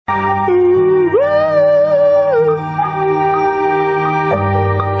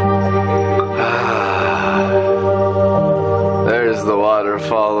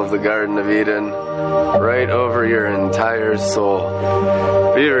tired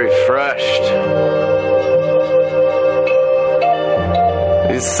soul. Be refreshed.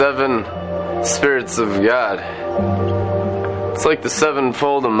 These 7 spirits of God. It's like the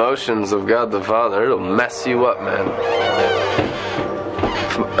 7-fold emotions of God the Father. It'll mess you up, man.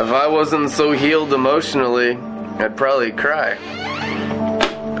 If I wasn't so healed emotionally, I'd probably cry.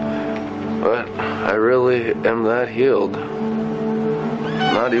 But I really am that healed.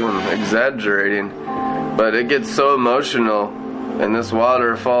 Not even exaggerating. But it gets so emotional in this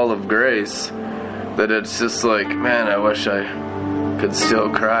waterfall of grace that it's just like, man, I wish I could still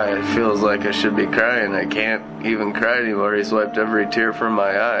cry. It feels like I should be crying. I can't even cry anymore. He's wiped every tear from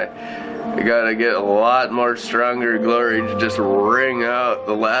my eye. I gotta get a lot more stronger glory to just wring out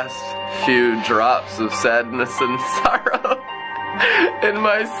the last few drops of sadness and sorrow in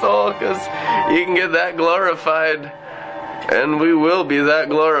my soul, because you can get that glorified, and we will be that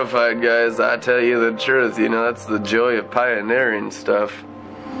glorified, guys. I tell you the truth. You know, that's the joy of pioneering stuff.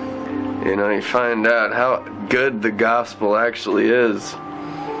 You know, you find out how good the gospel actually is.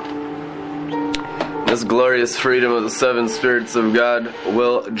 This glorious freedom of the 7 spirits of God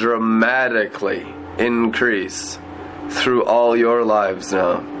will dramatically increase through all your lives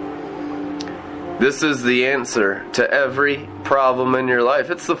now. This is the answer to every problem in your life.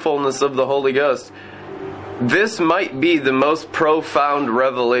 It's the fullness of the Holy Ghost. This might be the most profound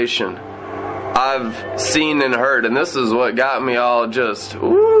revelation I've seen and heard, and this is what got me all just,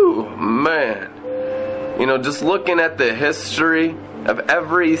 ooh, man. You know, just looking at the history of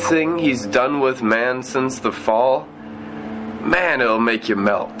everything He's done with man since the fall, man, it'll make you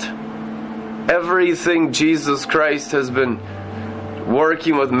melt. Everything Jesus Christ has been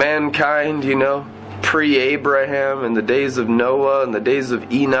working with mankind, you know, pre-Abraham, in the days of Noah, in the days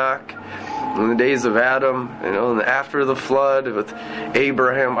of Enoch, in the days of Adam, you know, and after the flood with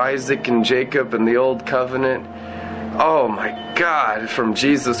Abraham, Isaac, and Jacob and the Old Covenant. Oh my God, from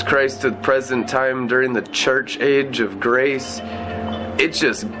Jesus Christ to the present time during the church age of grace, it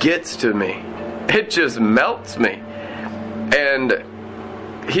just gets to me. It just melts me. And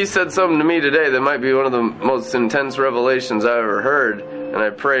He said something to me today that might be one of the most intense revelations I ever heard. And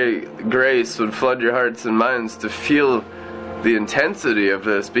I pray grace would flood your hearts and minds to feel the intensity of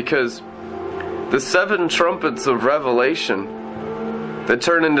this, because the 7 trumpets of Revelation that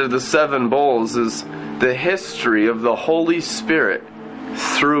turn into the 7 bowls is the history of the Holy Spirit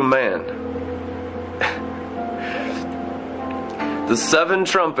through man. The 7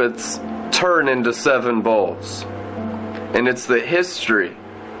 trumpets turn into 7 bowls. And it's the history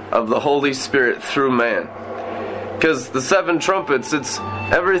of the Holy Spirit through man. Because the 7 trumpets, it's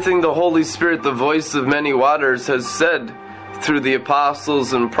everything the Holy Spirit, the voice of many waters, has said through the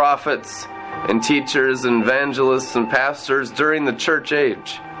apostles and prophets and teachers and evangelists and pastors during the church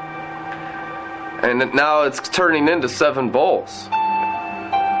age. And now it's turning into 7 bowls.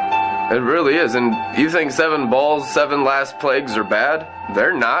 It really is. And you think 7 bowls, 7 last plagues are bad?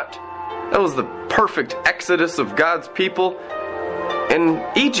 They're not. That was the perfect exodus of God's people in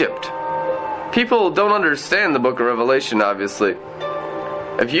Egypt. People don't understand the book of Revelation, obviously.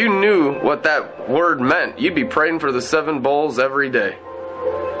 If you knew what that word meant, you'd be praying for the 7 bowls every day.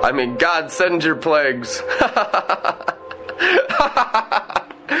 I mean, God, send your plagues.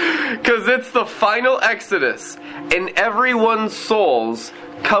 Because it's the final exodus in everyone's souls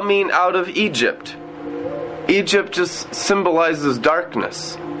coming out of Egypt. Egypt just symbolizes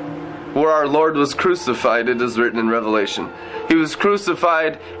darkness. Where our Lord was crucified, it is written in Revelation. He was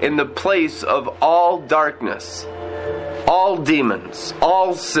crucified in the place of all darkness, all demons,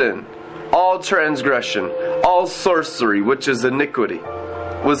 all sin, all transgression, all sorcery, which is iniquity,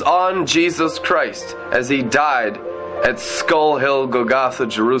 was on Jesus Christ as He died at Skull Hill, Golgotha,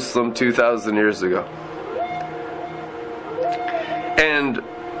 Jerusalem 2,000 years ago. And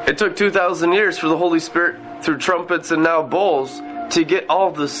it took 2,000 years for the Holy Spirit, through trumpets and now bowls, to get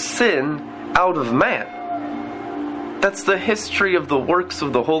all the sin out of man. That's the history of the works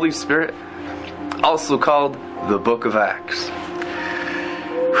of the Holy Spirit, also called the Book of Acts.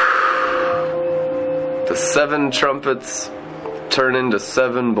 The 7 trumpets turn into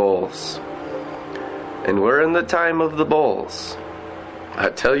 7 bowls. And we're in the time of the bowls. I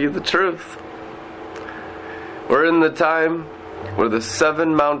tell you the truth. We're in the time where the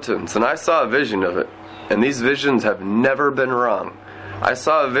 7 mountains, and I saw a vision of it, and these visions have never been wrong. I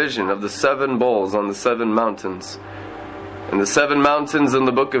saw a vision of the 7 bowls on the 7 mountains. And the 7 mountains in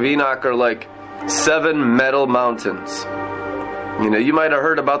the book of Enoch are like 7 metal mountains. You know, you might have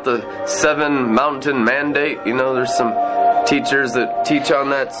heard about the 7 mountain mandate. You know, there's some teachers that teach on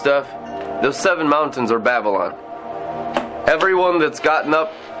that stuff. Those 7 mountains are Babylon. Everyone that's gotten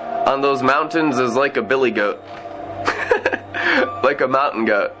up on those mountains is like a billy goat. like a mountain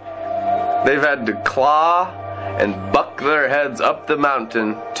goat. They've had to claw and buck their heads up the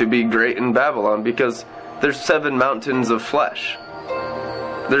mountain to be great in Babylon, because there's 7 mountains of flesh.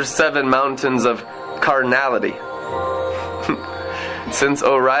 There's 7 mountains of carnality. Since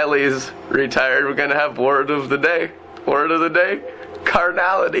O'Reilly's retired, we're going to have word of the day. Word of the day,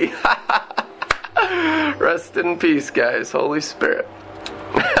 carnality. Rest in peace, guys. Holy Spirit.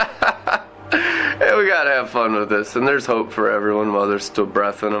 Hey, we got to have fun with this, and there's hope for everyone while there's still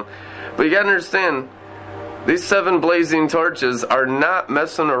breath in them. But you got to understand, these 7 blazing torches are not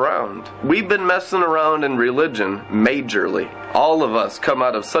messing around. We've been messing around in religion majorly. All of us come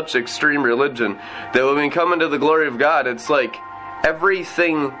out of such extreme religion that when we come into the glory of God, it's like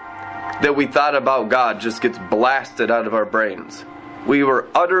everything that we thought about God just gets blasted out of our brains. We were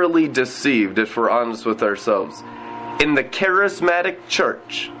utterly deceived, if we're honest with ourselves. In the charismatic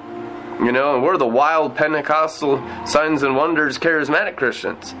church, and we're the wild Pentecostal signs and wonders charismatic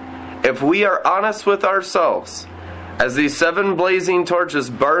Christians. If we are honest with ourselves, as these 7 blazing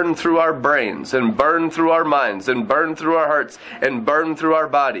torches burn through our brains and burn through our minds and burn through our hearts and burn through our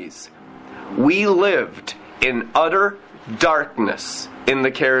bodies, we lived in utter darkness in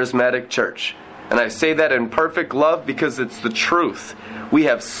the charismatic church. And I say that in perfect love because it's the truth. We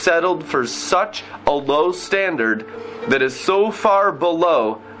have settled for such a low standard that is so far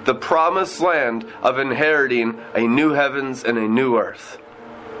below the promised land of inheriting a new heavens and a new earth,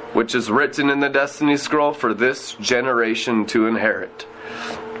 which is written in the destiny scroll for this generation to inherit.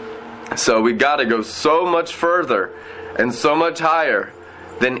 So we got to go so much further and so much higher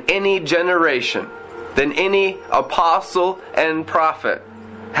than any generation, than any apostle and prophet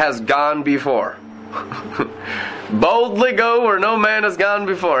has gone before. Boldly go where no man has gone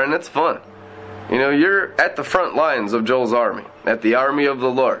before, and it's fun. You're at the front lines of Joel's army, at the army of the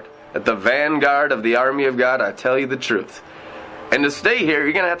Lord, at the vanguard of the army of God. I tell you the truth. And to stay here,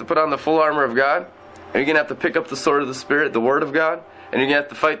 you're going to have to put on the full armor of God, and you're going to have to pick up the sword of the Spirit, the Word of God, and you're going to have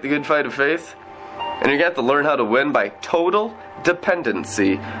to fight the good fight of faith, and you're going to have to learn how to win by total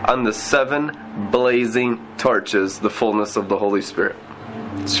dependency on the 7 blazing torches, the fullness of the Holy Spirit.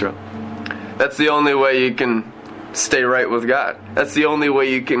 It's true. That's the only way you can stay right with God. That's the only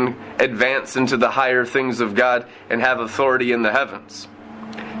way you can advance into the higher things of God and have authority in the heavens.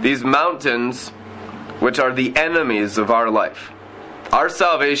 These mountains, which are the enemies of our life. Our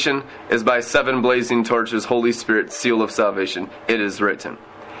salvation is by 7 blazing torches, Holy Spirit, seal of salvation. It is written.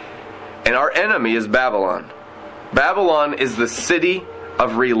 And our enemy is Babylon. Babylon is the city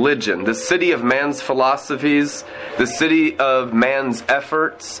of religion, the city of man's philosophies, the city of man's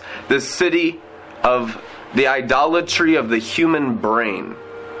efforts, the city of the idolatry of the human brain.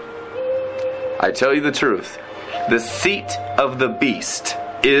 I tell you the truth, the seat of the beast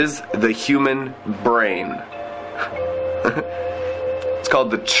is the human brain. It's called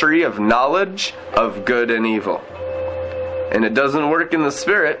the tree of knowledge of good and evil. And it doesn't work in the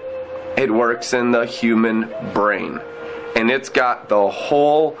spirit, it works in the human brain. And it's got the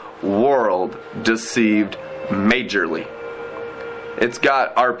whole world deceived majorly. It's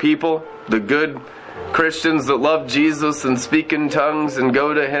got our people, the good Christians that love Jesus and speak in tongues and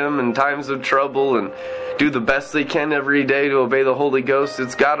go to Him in times of trouble and do the best they can every day to obey the Holy Ghost.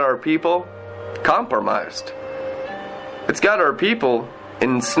 It's got our people compromised. It's got our people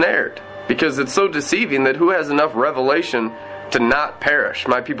ensnared because it's so deceiving that who has enough revelation to not perish?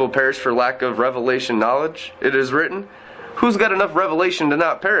 My people perish for lack of revelation knowledge, it is written. Who's got enough revelation to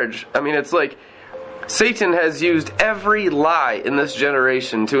not perish? I mean, it's like Satan has used every lie in this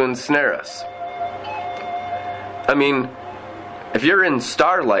generation to ensnare us. I mean, if you're in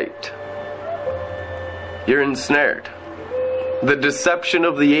starlight, you're ensnared. The deception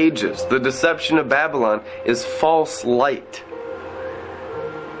of the ages, the deception of Babylon is false light.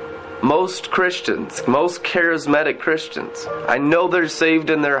 Most Christians, most charismatic Christians, I know they're saved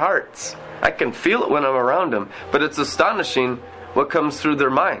in their hearts. I can feel it when I'm around them, but it's astonishing what comes through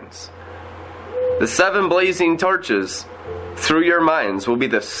their minds. The 7 blazing torches through your minds will be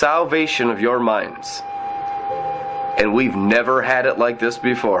the salvation of your minds. And we've never had it like this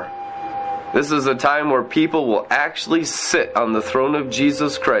before. This is a time where people will actually sit on the throne of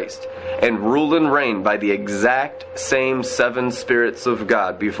Jesus Christ and rule and reign by the exact same 7 spirits of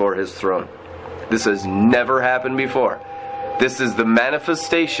God before His throne. This has never happened before. This is the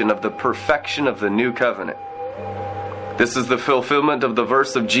manifestation of the perfection of the new covenant. This is the fulfillment of the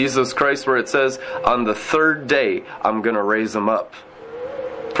verse of Jesus Christ where it says, on the 3rd day, I'm going to raise Him up.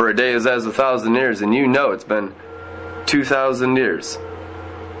 For a day is as 1,000 years, and you know it's been 2,000 years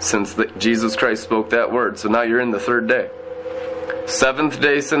since Jesus Christ spoke that word. So now you're in the 3rd day. 7th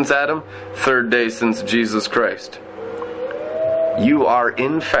day since Adam, 3rd day since Jesus Christ. You are,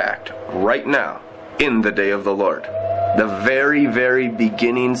 in fact, right now, in the day of the Lord. The very, very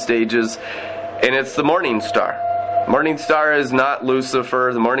beginning stages. And it's the morning star. Morning star is not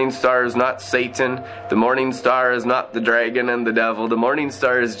Lucifer. The morning star is not Satan. The morning star is not the dragon and the devil. The morning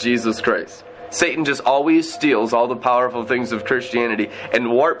star is Jesus Christ. Satan just always steals all the powerful things of Christianity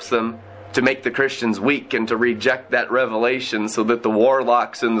and warps them to make the Christians weak and to reject that revelation so that the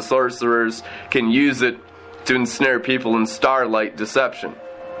warlocks and the sorcerers can use it to ensnare people in starlight deception.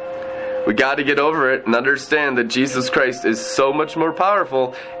 We got to get over it and understand that Jesus Christ is so much more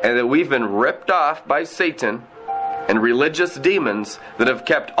powerful and that we've been ripped off by Satan and religious demons that have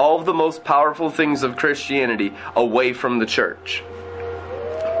kept all of the most powerful things of Christianity away from the church.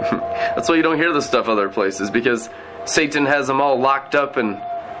 That's why you don't hear this stuff other places, because Satan has them all locked up in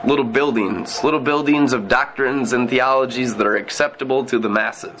little buildings of doctrines and theologies that are acceptable to the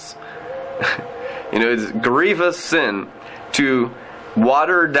masses. It's grievous sin to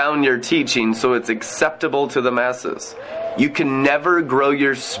water down your teaching so it's acceptable to the masses. You can never grow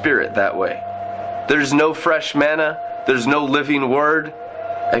your spirit that way. There's no fresh manna. There's no living word.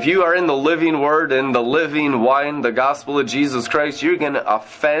 If you are in the living word and the living wine, the gospel of Jesus Christ, you're going to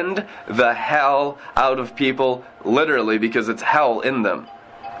offend the hell out of people, literally, because it's hell in them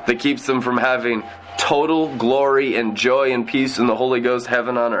that keeps them from having total glory and joy and peace in the Holy Ghost,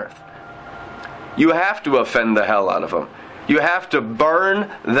 heaven on earth. You have to offend the hell out of them. You have to burn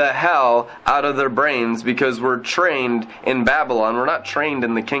the hell out of their brains, because we're trained in Babylon. We're not trained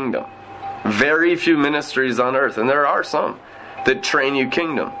in the kingdom. Very few ministries on earth, and there are some, that train you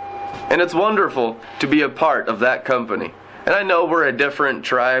kingdom. And it's wonderful to be a part of that company. And I know we're a different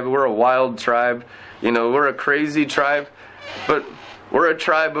tribe. We're a wild tribe. We're a crazy tribe. But we're a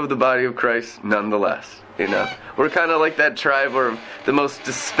tribe of the body of Christ nonetheless. We're kind of like that tribe where the most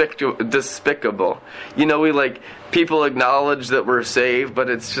despicable. People acknowledge that we're saved, but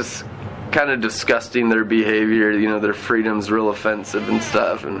it's just kind of disgusting, their behavior. Their freedom's real offensive and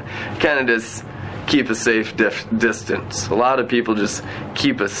stuff, and kind of just keep a safe distance. A lot of people just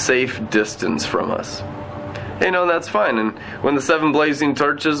keep a safe distance from us. And that's fine. And when the 7 blazing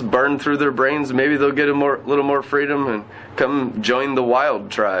torches burn through their brains, maybe they'll get a little more freedom and come join the wild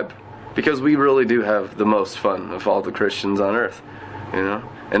tribe. Because we really do have the most fun of all the Christians on earth,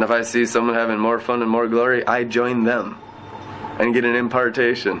 And if I see someone having more fun and more glory, I join them and get an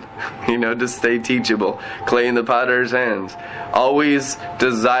impartation, to stay teachable. Clay in the potter's hands. Always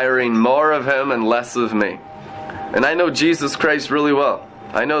desiring more of Him and less of me. And I know Jesus Christ really well.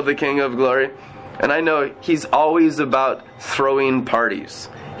 I know the King of Glory. And I know He's always about throwing parties.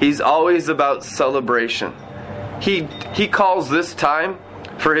 He's always about celebration. He calls this time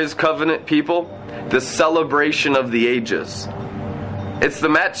for His covenant people the celebration of the ages. It's the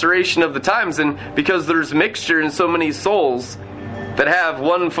maturation of the times, and because there's mixture in so many souls that have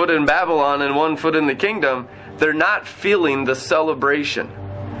one foot in Babylon and one foot in the kingdom, they're not feeling the celebration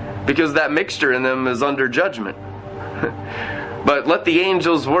because that mixture in them is under judgment. But let the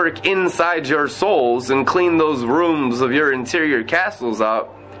angels work inside your souls and clean those rooms of your interior castles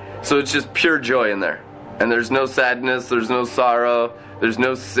out, so it's just pure joy in there. And there's no sadness, there's no sorrow, there's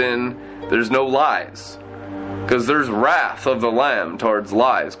no sin, there's no lies. Because there's wrath of the Lamb towards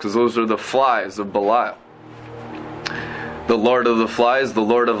lies, because those are the flies of Belial. The Lord of the flies, the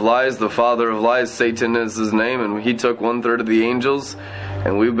Lord of lies, the father of lies, Satan is his name, and he took 1/3 of the angels,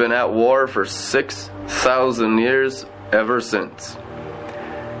 and we've been at war for 6,000 years ever since.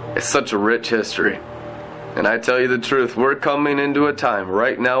 It's such a rich history. And I tell you the truth, we're coming into a time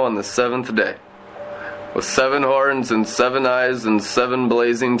right now on the 7th day, with 7 horns and 7 eyes and 7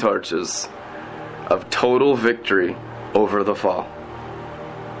 blazing torches of total victory over the fall.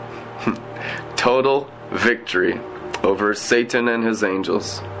 Total victory over Satan and his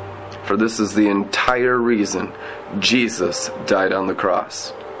angels. For this is the entire reason Jesus died on the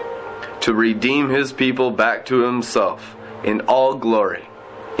cross. To redeem His people back to Himself in all glory,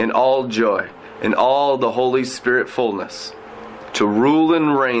 in all joy, in all the Holy Spirit fullness. To rule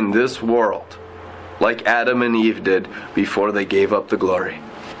and reign this world like Adam and Eve did before they gave up the glory.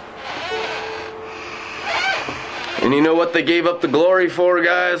 And you know what they gave up the glory for,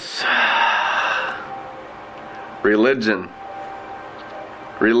 guys? Religion.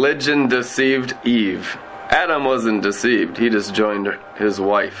 Religion deceived Eve. Adam wasn't deceived. He just joined his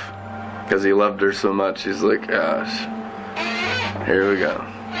wife because he loved her so much. He's like, gosh, here we go.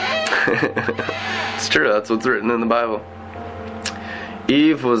 It's true. That's what's written in the Bible.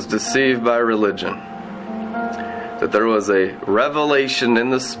 Eve was deceived by religion. That there was a revelation in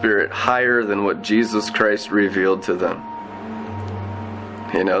the Spirit higher than what Jesus Christ revealed to them.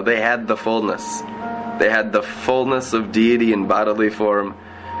 They had the fullness. They had the fullness of deity in bodily form,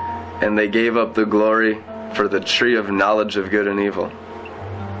 and they gave up the glory for the tree of knowledge of good and evil.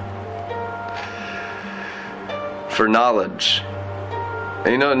 For knowledge.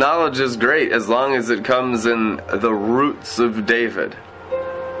 And knowledge is great as long as it comes in the roots of David.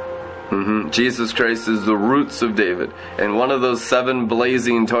 Jesus Christ is the roots of David. And one of those 7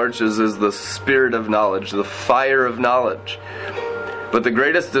 blazing torches is the spirit of knowledge, the fire of knowledge. But the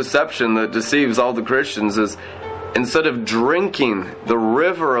greatest deception that deceives all the Christians is, instead of drinking the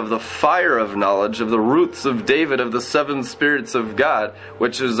river of the fire of knowledge, of the roots of David, of the 7 spirits of God,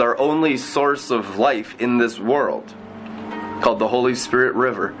 which is our only source of life in this world, called the Holy Spirit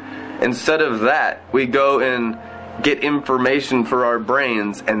River, instead of that, we go and get information for our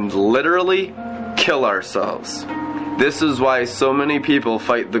brains and literally kill ourselves. This is why so many people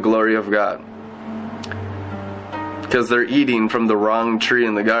fight the glory of God. Because they're eating from the wrong tree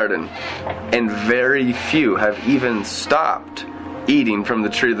in the garden. And very few have even stopped eating from the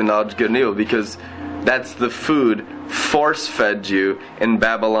tree of the knowledge of good and evil, because that's the food force-fed you in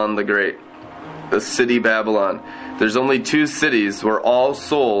Babylon the Great. The city Babylon. There's only 2 cities where all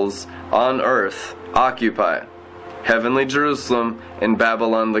souls on earth occupy. Heavenly Jerusalem and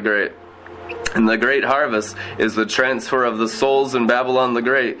Babylon the Great. And the great harvest is the transfer of the souls in Babylon the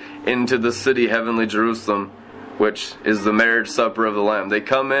Great into the city Heavenly Jerusalem, which is the marriage supper of the Lamb. They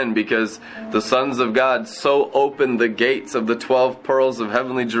come in because the sons of God so opened the gates of the 12 pearls of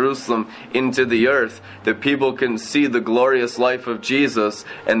Heavenly Jerusalem into the earth that people can see the glorious life of Jesus,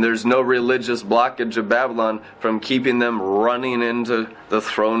 and there's no religious blockage of Babylon from keeping them running into the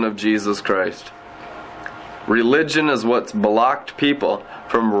throne of Jesus Christ. Religion is what's blocked people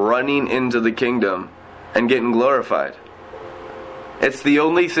from running into the kingdom and getting glorified. It's the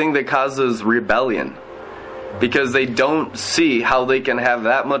only thing that causes rebellion, because they don't see how they can have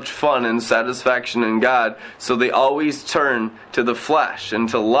that much fun and satisfaction in God, so they always turn to the flesh and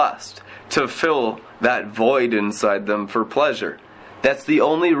to lust to fill that void inside them for pleasure. That's the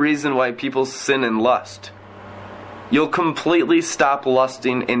only reason why people sin in lust. You'll completely stop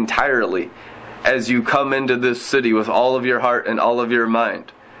lusting entirely as you come into this city with all of your heart and all of your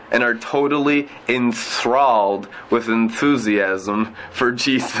mind, and are totally enthralled with enthusiasm for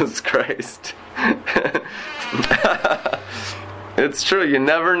Jesus Christ. It's true, you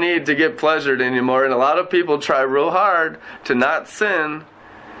never need to get pleasured anymore, and a lot of people try real hard to not sin,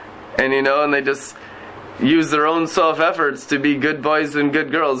 and and they just use their own self-efforts to be good boys and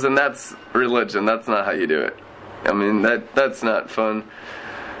good girls, and that's religion. That's not how you do it. I mean, that's not fun.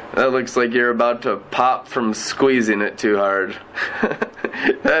 That looks like you're about to pop from squeezing it too hard.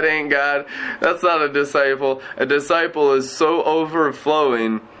 That ain't God. That's not a disciple. A disciple is so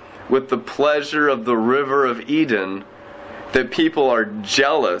overflowing with the pleasure of the river of Eden that people are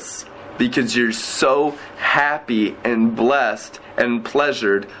jealous because you're so happy and blessed and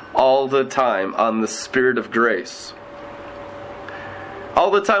pleasured all the time on the Spirit of grace.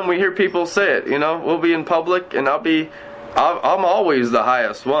 All the time we hear people say it, we'll be in public and I'm always the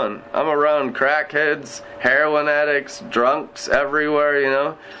highest one. I'm around crackheads, heroin addicts, drunks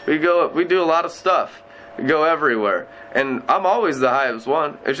everywhere, We do a lot of stuff. We go everywhere. And I'm always the highest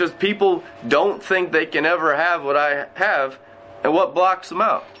one. It's just people don't think they can ever have what I have, and what blocks them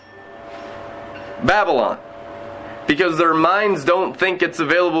out? Babylon. Because their minds don't think it's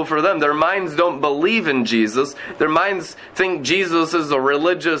available for them. Their minds don't believe in Jesus. Their minds think Jesus is a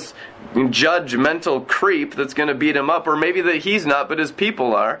religious, judgmental creep that's going to beat him up. Or maybe that he's not, but his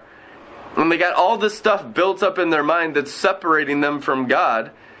people are. And they got all this stuff built up in their mind that's separating them from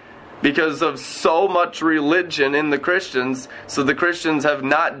God because of so much religion in the Christians. So the Christians have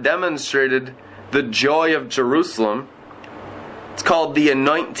not demonstrated the joy of Jerusalem. It's called the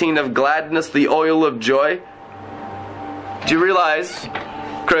anointing of gladness, the oil of joy. Do you realize,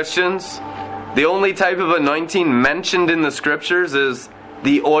 Christians, the only type of anointing mentioned in the scriptures is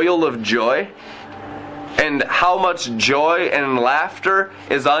the oil of joy? And how much joy and laughter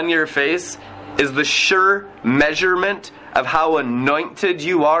is on your face is the sure measurement of how anointed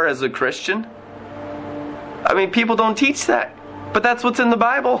you are as a Christian? I mean, people don't teach that, but that's what's in the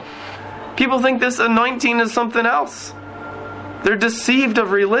Bible. People think this anointing is something else. They're deceived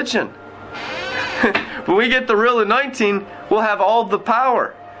of religion. When we get the real anointing, we'll have all the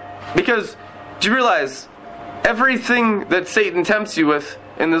power. Because, do you realize, everything that Satan tempts you with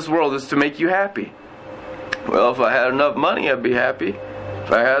in this world is to make you happy. Well, if I had enough money, I'd be happy.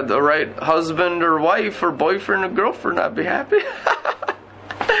 If I had the right husband or wife or boyfriend or girlfriend, I'd be happy.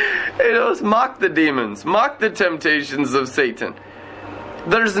 Mock the demons. Mock the temptations of Satan.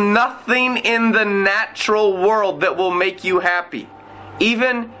 There's nothing in the natural world that will make you happy.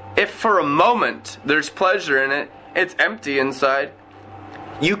 Even if for a moment there's pleasure in it, it's empty inside.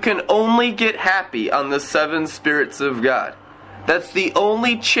 You can only get happy on the 7 spirits of God. That's the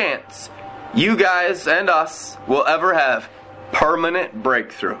only chance you guys and us will ever have permanent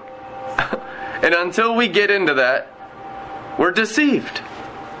breakthrough. And until we get into that, we're deceived.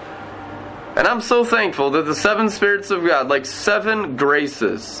 And I'm so thankful that the 7 spirits of God, like 7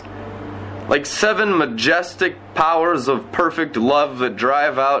 graces, like 7 majestic powers of perfect love that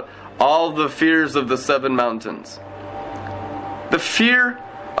drive out all the fears of the 7 mountains. The fear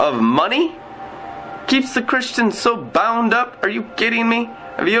of money keeps the Christian so bound up. Are you kidding me?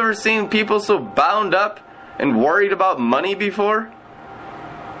 Have you ever seen people so bound up and worried about money before?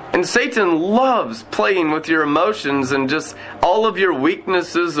 And Satan loves playing with your emotions and just all of your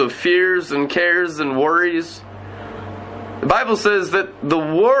weaknesses of fears and cares and worries. The Bible says that the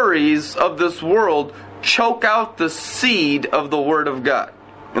worries of this world choke out the seed of the Word of God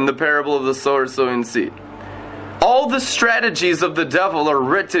in the parable of the sower sowing seed. All the strategies of the devil are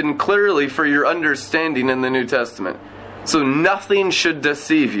written clearly for your understanding in the New Testament. So nothing should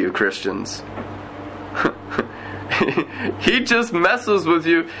deceive you, Christians. He just messes with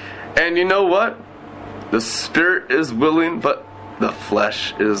you. And you know what? The spirit is willing, but the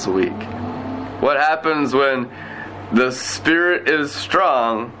flesh is weak. What happens when the spirit is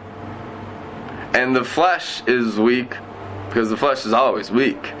strong and the flesh is weak? Because the flesh is always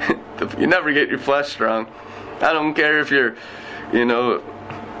weak. You never get your flesh strong. I don't care if you're,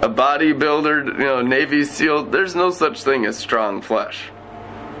 a bodybuilder, Navy SEAL. There's no such thing as strong flesh.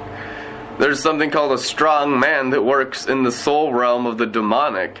 There's something called a strong man that works in the soul realm of the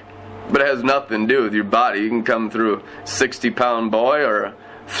demonic, but it has nothing to do with your body. You can come through a 60-pound boy or a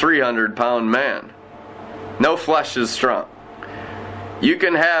 300-pound man. No flesh is strong. You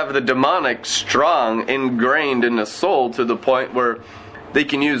can have the demonic strong ingrained in the soul to the point where they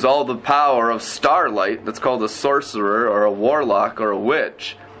can use all the power of starlight. That's called a sorcerer or a warlock or a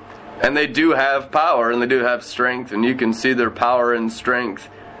witch. And they do have power and they do have strength, and you can see their power and strength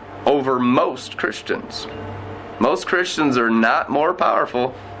over most Christians. Most Christians are not more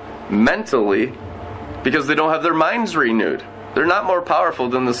powerful mentally because they don't have their minds renewed. They're not more powerful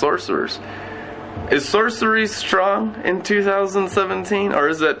than the sorcerers. Is sorcery strong in 2017? Or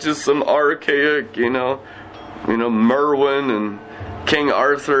is that just some archaic, Merwin and King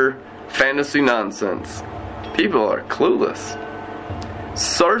Arthur fantasy nonsense? People are clueless.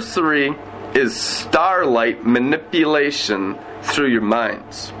 Sorcery is starlight manipulation through your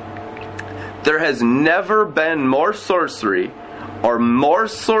minds. There has never been more sorcery or more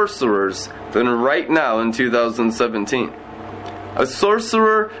sorcerers than right now in 2017. A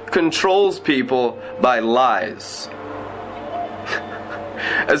sorcerer controls people by lies.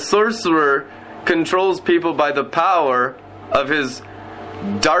 A sorcerer controls people by the power of his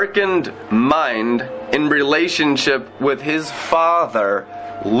darkened mind in relationship with his father,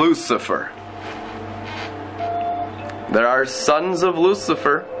 Lucifer. There are sons of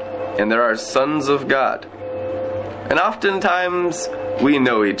Lucifer and there are sons of God. And oftentimes we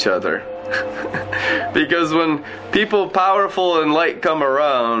know each other. Because when people powerful and light come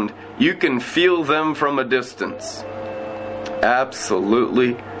around, you can feel them from a distance.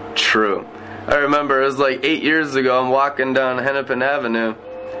 Absolutely true. I remember it was like 8 years ago, I'm walking down Hennepin Avenue,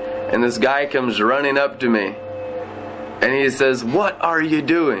 and this guy comes running up to me. And he says, "What are you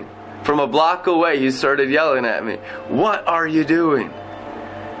doing?" From a block away, he started yelling at me, "What are you doing?"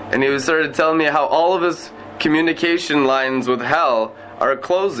 And he started telling me how all of his communication lines with hell are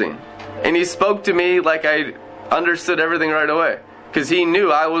closing. And he spoke to me like I understood everything right away. Because he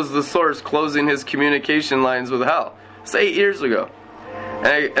knew I was the source closing his communication lines with hell. It's 8 years ago.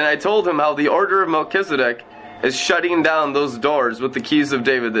 And I told him how the order of Melchizedek is shutting down those doors with the keys of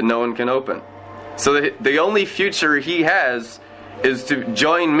David that no one can open. So the only future he has is to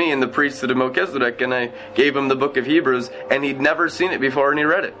join me in the priesthood of Melchizedek. And I gave him the book of Hebrews, and he'd never seen it before, and he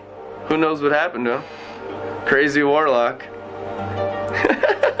read it. Who knows what happened to him? Crazy warlock.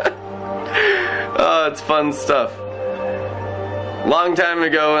 Oh, it's fun stuff. Long time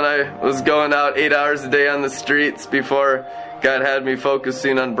ago when I was going out 8 hours a day on the streets before God had me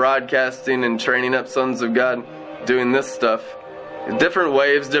focusing on broadcasting and training up sons of God, doing this stuff. Different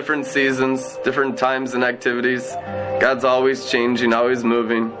waves, different seasons, different times and activities. God's always changing, always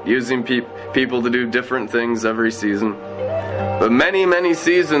moving, using people to do different things every season. But many, many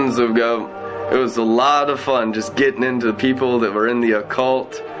seasons ago, it was a lot of fun just getting into people that were in the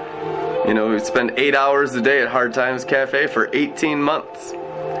occult. We'd spend 8 hours a day at Hard Times Cafe for 18 months.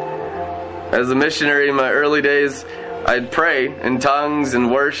 As a missionary in my early days, I'd pray in tongues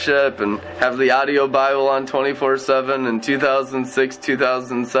and worship and have the audio Bible on 24/7 in 2006,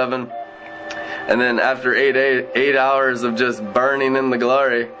 2007. And then after eight hours of just burning in the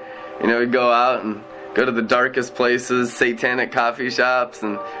glory, we'd go out and go to the darkest places, satanic coffee shops,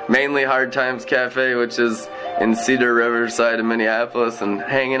 and mainly Hard Times Cafe, which is in Cedar Riverside in Minneapolis, and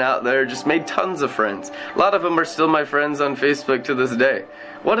hanging out there. Just made tons of friends. A lot of them are still my friends on Facebook to this day.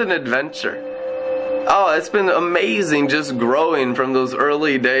 What an adventure. Oh, it's been amazing just growing from those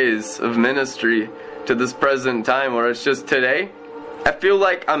early days of ministry to this present time where it's just today, I feel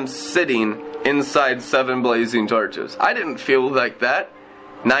like I'm sitting inside 7 blazing torches. I didn't feel like that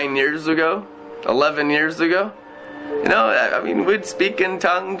 9 years ago, 11 years ago. We'd speak in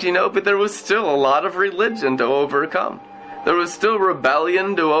tongues, but there was still a lot of religion to overcome. There was still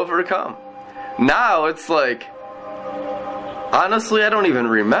rebellion to overcome. Now it's like, honestly, I don't even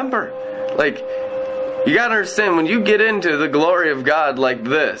remember. Like, you gotta understand, when you get into the glory of God like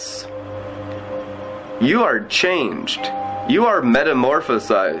this, you are changed. You are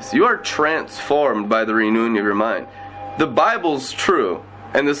metamorphosized. You are transformed by the renewing of your mind. The Bible's true,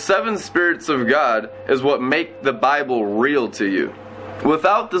 and the 7 spirits of God is what make the Bible real to you.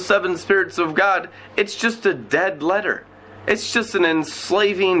 Without the 7 spirits of God, it's just a dead letter. It's just an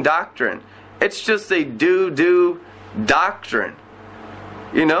enslaving doctrine. It's just a do doctrine.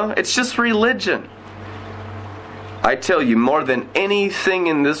 It's just religion. I tell you, more than anything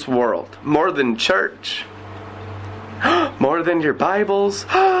in this world, more than church, more than your Bibles.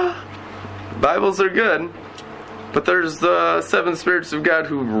 Bibles are good, but there's the 7 spirits of God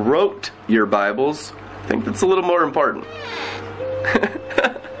who wrote your Bibles. I think that's a little more important.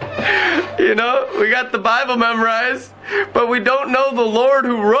 We got the Bible memorized, but we don't know the Lord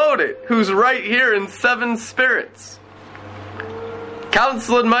who wrote it, who's right here in 7 spirits.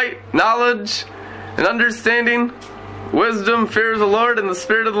 Counsel and might, knowledge and understanding, wisdom, fear of the Lord, and the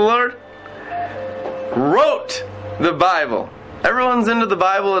Spirit of the Lord wrote the Bible. Everyone's into the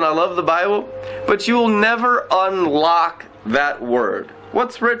Bible, and I love the Bible, but you will never unlock that word.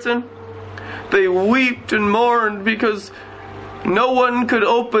 What's written? They wept and mourned because no one could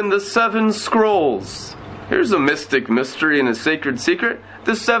open the 7 scrolls. Here's a mystic mystery and a sacred secret.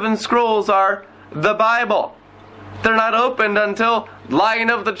 The 7 scrolls are the Bible. They're not opened until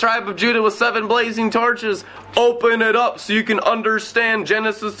Lion of the tribe of Judah with 7 blazing torches open it up so you can understand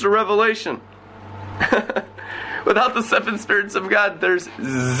Genesis to Revelation. Without the 7 spirits of God, there's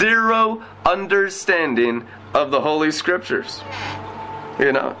zero understanding of the Holy Scriptures.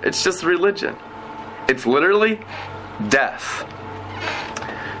 It's just religion. It's literally death.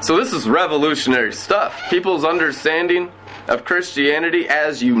 So this is revolutionary stuff. People's understanding of Christianity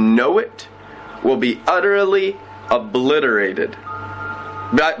as you know it will be utterly obliterated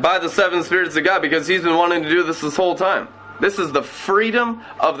by the 7 spirits of God, because He's been wanting to do this whole time. This is the freedom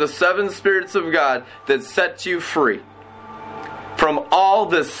of the 7 spirits of God that sets you free from all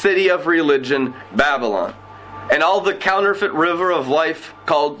the city of religion, Babylon, and all the counterfeit river of life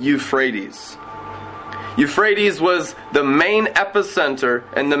called Euphrates. Euphrates was the main epicenter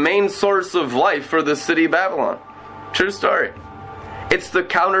and the main source of life for the city Babylon. True story. It's the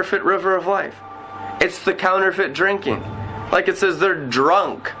counterfeit river of life. It's the counterfeit drinking. Like it says, they're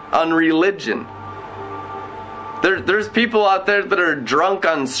drunk on religion. There's people out there that are drunk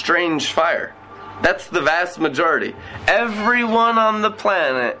on strange fire. That's the vast majority. Everyone on the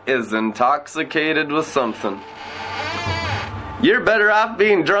planet is intoxicated with something. You're better off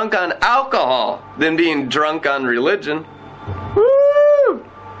being drunk on alcohol than being drunk on religion. Woo!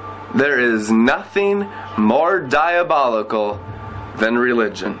 There is nothing more diabolical than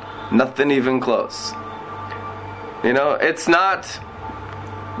religion. Nothing even close. It's not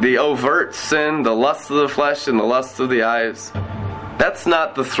the overt sin, the lust of the flesh and the lust of the eyes. That's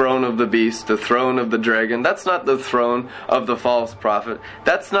not the throne of the beast, the throne of the dragon. That's not the throne of the false prophet.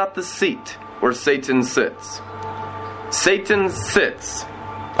 That's not the seat where Satan sits. Satan sits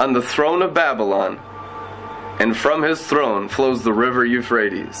on the throne of Babylon, and from his throne flows the river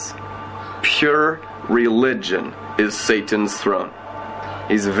Euphrates. Pure religion is Satan's throne.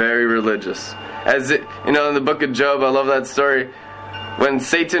 He's very religious. In the book of Job, I love that story. When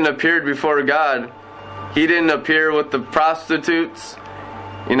Satan appeared before God, he didn't appear with the prostitutes.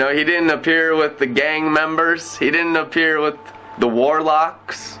 He didn't appear with the gang members. He didn't appear with the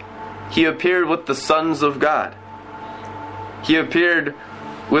warlocks. He appeared with the sons of God. He appeared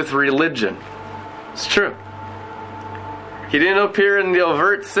with religion. It's true. He didn't appear in the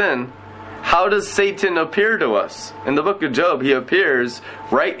overt sin. How does Satan appear to us? In the book of Job, he appears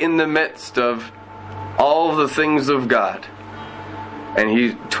right in the midst of all the things of God. And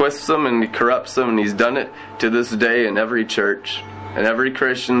he twists them and he corrupts them, and he's done it to this day in every church. And every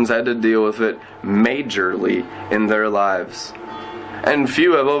Christian's had to deal with it majorly in their lives. And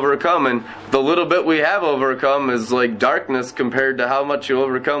few have overcome, and the little bit we have overcome is like darkness compared to how much you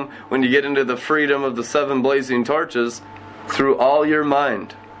overcome when you get into the freedom of the 7 blazing torches through all your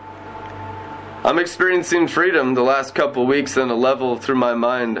mind. I'm experiencing freedom the last couple weeks on a level through my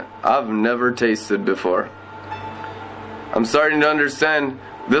mind I've never tasted before. I'm starting to understand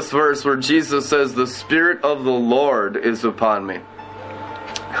this verse where Jesus says, "The Spirit of the Lord is upon me."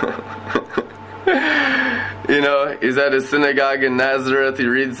 You know, he's at a synagogue in Nazareth, he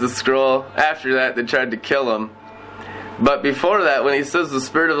reads the scroll. After that, they tried to kill him. But before that, when he says the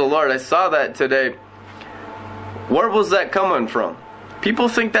Spirit of the Lord, I saw that today. Where was that coming from? People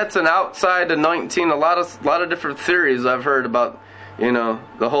think that's an outside anointing. A lot of different theories I've heard about, you know,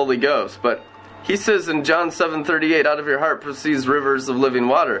 the Holy Ghost. But he says in John 7:38, out of your heart proceeds rivers of living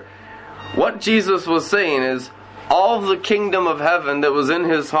water. What Jesus was saying is, all the kingdom of heaven that was in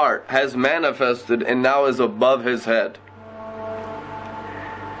his heart has manifested and now is above his head.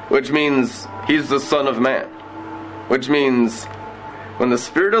 Which means he's the Son of Man. Which means when the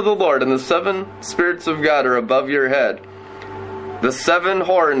Spirit of the Lord and the 7 spirits of God are above your head, the 7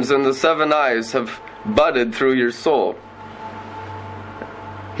 horns and the 7 eyes have budded through your soul.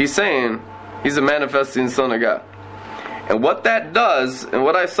 He's saying he's a manifesting Son of God. And what that does, and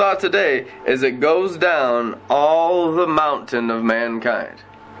what I saw today, is it goes down all the mountain of mankind.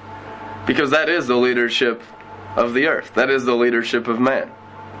 Because that is the leadership of the earth. That is the leadership of man.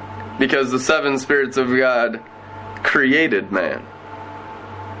 Because the 7 spirits of God created man.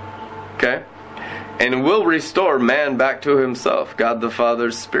 Okay? And will restore man back to himself. God the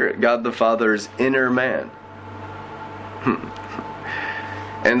Father's Spirit. God the Father's inner man.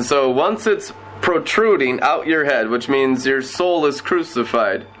 And so once it's protruding out your head, which means your soul is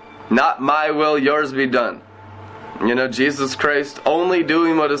crucified, not my will, yours be done. You know, Jesus Christ only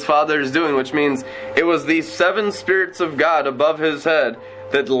doing what his Father is doing, which means it was these 7 spirits of God above his head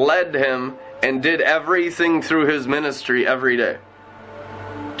that led him and did everything through his ministry every day.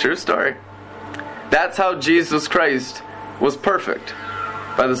 True story. That's how Jesus Christ was perfect,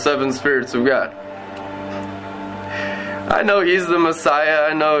 by the 7 spirits of God. I know he's the Messiah,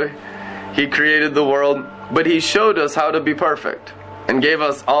 I know he created the world, but he showed us how to be perfect and gave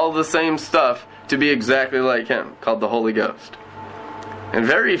us all the same stuff to be exactly like him, called the Holy Ghost. And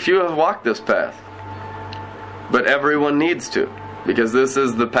very few have walked this path. But everyone needs to, because this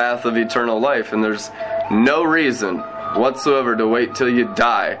is the path of eternal life, and there's no reason whatsoever to wait till you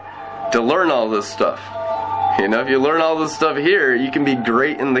die to learn all this stuff. You know, if you learn all this stuff here, you can be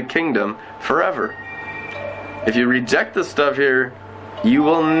great in the kingdom forever. If you reject the stuff here, you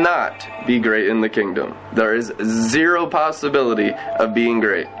will not be great in the kingdom. There is zero possibility of being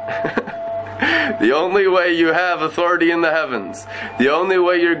great. The only way you have authority in the heavens, the only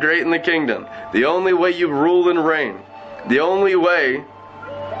way you're great in the kingdom, the only way you rule and reign, the only way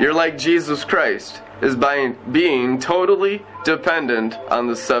you're like Jesus Christ is by being totally dependent on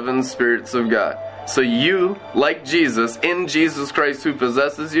the 7 spirits of God. So you, like Jesus, in Jesus Christ who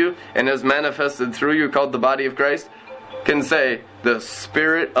possesses you and has manifested through you, called the body of Christ, can say, "The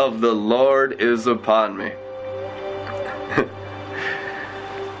Spirit of the Lord is upon me."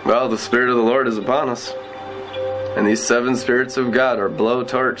 Well, the Spirit of the Lord is upon us. And these 7 spirits of God are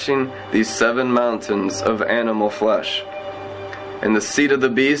blowtorching these 7 mountains of animal flesh. And the seed of the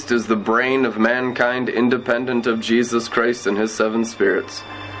beast is the brain of mankind, independent of Jesus Christ and his 7 spirits.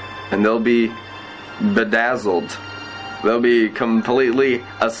 And they'll be bedazzled. They'll be completely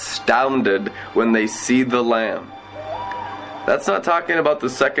astounded when they see the Lamb. That's not talking about the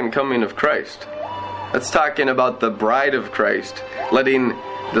second coming of Christ. That's talking about the bride of Christ, letting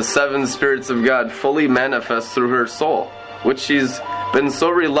the 7 spirits of God fully manifest through her soul, which she's been so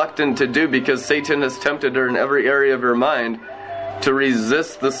reluctant to do because Satan has tempted her in every area of her mind to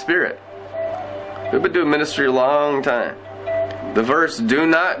resist the Spirit. We've been doing ministry a long time. The verse, "Do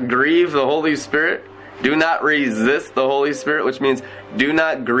not grieve the Holy Spirit," do not resist the Holy Spirit, which means do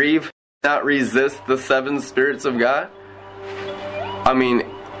not grieve, not resist the 7 spirits of God. I mean,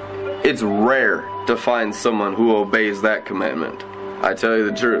 it's rare to find someone who obeys that commandment. I tell you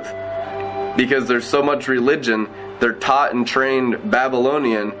the truth. Because there's so much religion, they're taught and trained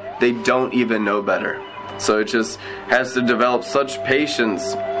Babylonian, they don't even know better. So it just has to develop such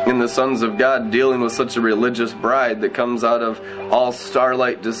patience in the sons of God dealing with such a religious bride that comes out of all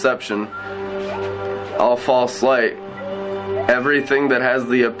starlight deception, all false light, everything that has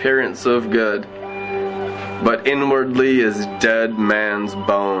the appearance of good, but inwardly is dead man's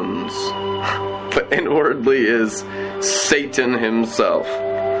bones. but inwardly is Satan himself.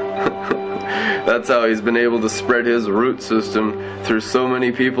 That's how he's been able to spread his root system through so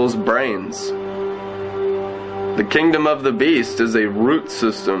many people's brains. The kingdom of the beast is a root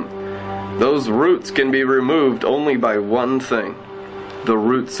system. Those roots can be removed only by one thing: the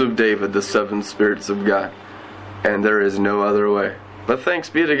roots of David, the 7 spirits of God. And there is no other way. But thanks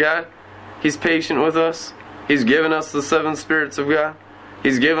be to God, he's patient with us. He's given us the 7 spirits of God.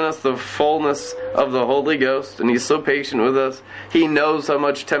 He's given us the fullness of the Holy Ghost, and he's so patient with us. He knows how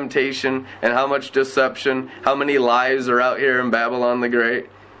much temptation and how much deception, how many lies are out here in Babylon the Great.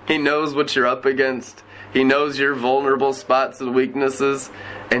 He knows what you're up against. He knows your vulnerable spots and weaknesses,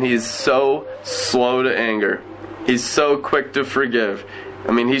 and he's so slow to anger. He's so quick to forgive.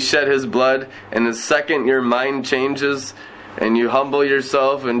 I mean, he shed his blood, and the second your mind changes and you humble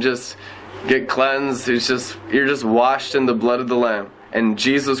yourself and just get cleansed, you're just washed in the blood of the Lamb. And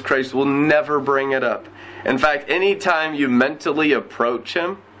Jesus Christ will never bring it up. In fact, anytime you mentally approach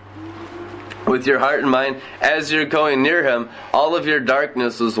him with your heart and mind, as you're going near him, all of your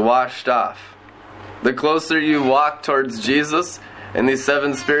darkness is washed off. The closer you walk towards Jesus and these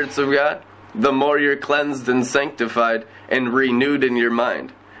 7 spirits of God, the more you're cleansed and sanctified and renewed in your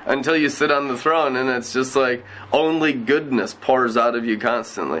mind. Until you sit on the throne and it's just like only goodness pours out of you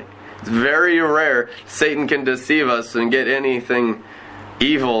constantly. It's very rare Satan can deceive us and get anything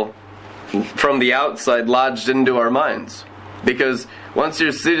evil from the outside lodged into our minds. Because once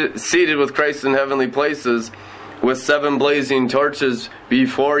you're seated with Christ in heavenly places with 7 blazing torches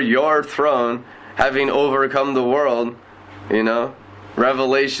before your throne, having overcome the world,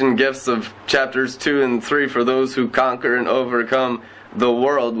 Revelation gifts of chapters 2 and 3 for those who conquer and overcome the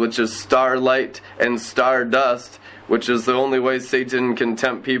world, which is starlight and stardust, which is the only way Satan can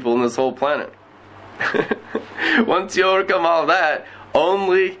tempt people in this whole planet. Once you overcome all that,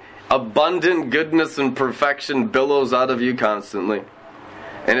 only abundant goodness and perfection billows out of you constantly.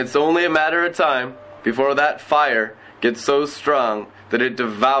 And it's only a matter of time before that fire gets so strong that it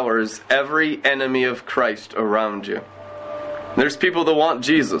devours every enemy of Christ around you. There's people that want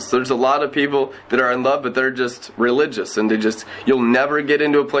Jesus. There's a lot of people that are in love, but they're just religious, and you'll never get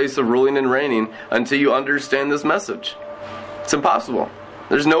into a place of ruling and reigning until you understand this message. It's impossible.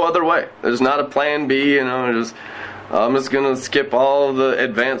 There's no other way. There's not a plan B, I'm just going to skip all the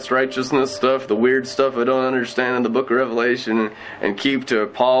advanced righteousness stuff, the weird stuff I don't understand in the book of Revelation, and keep to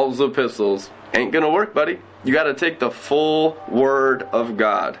Paul's epistles. Ain't going to work, buddy. You got to take the full Word of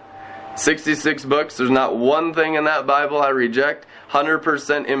God. 66 books, there's not one thing in that Bible I reject.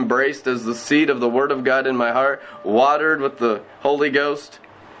 100% embraced as the seed of the Word of God in my heart, watered with the Holy Ghost.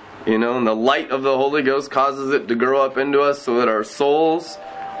 And the light of the Holy Ghost causes it to grow up into us so that our souls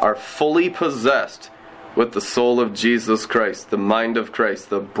are fully possessed with the soul of Jesus Christ, the mind of Christ,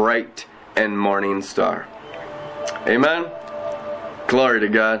 the bright and morning star. Amen? Glory to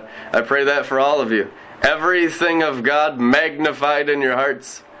God. I pray that for all of you. Everything of God magnified in your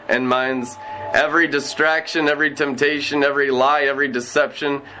hearts and minds. Every distraction, every temptation, every lie, every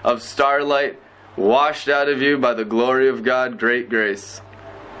deception of starlight washed out of you by the glory of God, great grace.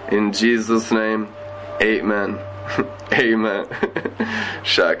 In Jesus' name, amen. Amen.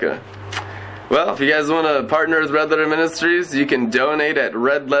 Shaka. Well, if you guys want to partner with Red Letter Ministries, you can donate at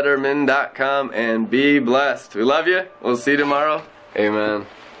redlettermin.com and be blessed. We love you. We'll see you tomorrow. Amen.